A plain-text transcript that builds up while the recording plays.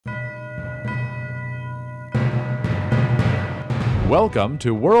Welcome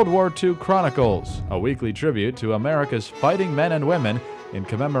to World War II Chronicles, a weekly tribute to America's fighting men and women in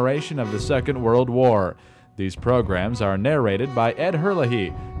commemoration of the Second World War. These programs are narrated by Ed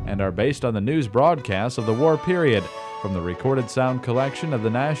Herlihy and are based on the news broadcasts of the war period from the recorded sound collection of the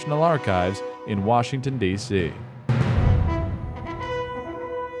National Archives in Washington, D.C.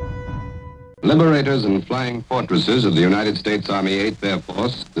 Liberators and flying fortresses of the United States Army 8th Air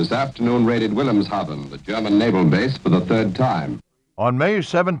Force this afternoon raided Wilhelmshaven, the German naval base, for the third time. On May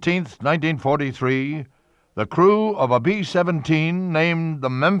 17, 1943, the crew of a B-17 named the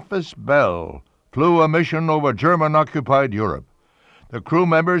Memphis Belle flew a mission over German-occupied Europe. The crew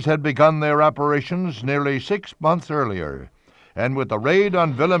members had begun their operations nearly 6 months earlier, and with the raid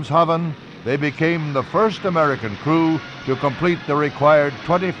on Wilhelmshaven, they became the first American crew to complete the required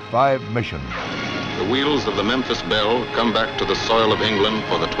 25 missions. The wheels of the Memphis Belle come back to the soil of England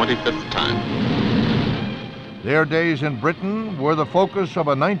for the 25th time. Their days in Britain were the focus of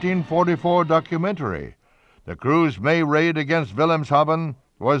a 1944 documentary. The crew's May raid against Wilhelmshaven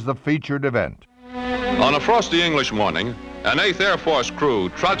was the featured event. On a frosty English morning, an 8th Air Force crew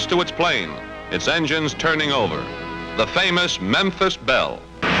trots to its plane, its engines turning over. The famous Memphis Belle.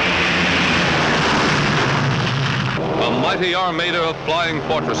 A mighty armada of flying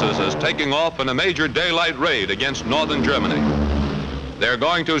fortresses is taking off in a major daylight raid against northern Germany. They're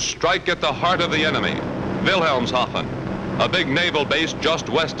going to strike at the heart of the enemy, Wilhelmshaven, a big naval base just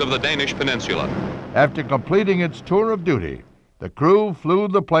west of the Danish peninsula. After completing its tour of duty, the crew flew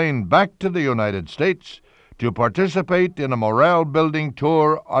the plane back to the United States to participate in a morale-building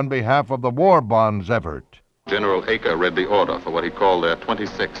tour on behalf of the war bonds effort. General Acre read the order for what he called their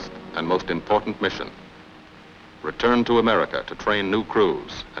 26th and most important mission. Return to America to train new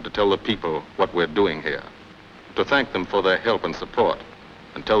crews and to tell the people what we're doing here. To thank them for their help and support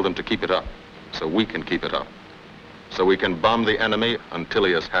and tell them to keep it up so we can keep it up. So we can bomb the enemy until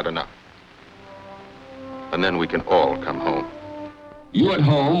he has had enough. And then we can all come home. You at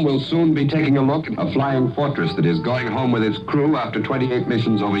home will soon be taking a look at a flying fortress that is going home with its crew after 28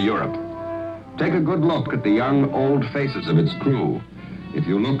 missions over Europe. Take a good look at the young, old faces of its crew. If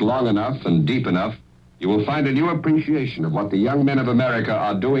you look long enough and deep enough, you will find a new appreciation of what the young men of America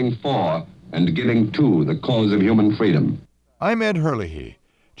are doing for and giving to the cause of human freedom. I'm Ed Herlihy.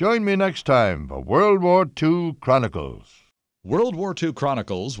 Join me next time for World War II Chronicles. World War II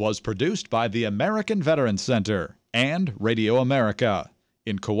Chronicles was produced by the American Veterans Center and Radio America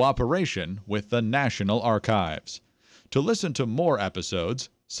in cooperation with the National Archives. To listen to more episodes,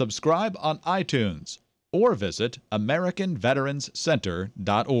 subscribe on iTunes or visit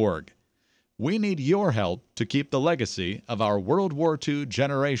AmericanVeteransCenter.org. We need your help to keep the legacy of our World War II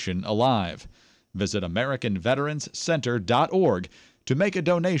generation alive. Visit AmericanVeteransCenter.org to make a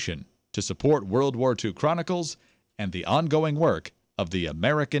donation to support World War II Chronicles and the ongoing work of the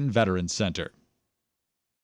American Veterans Center.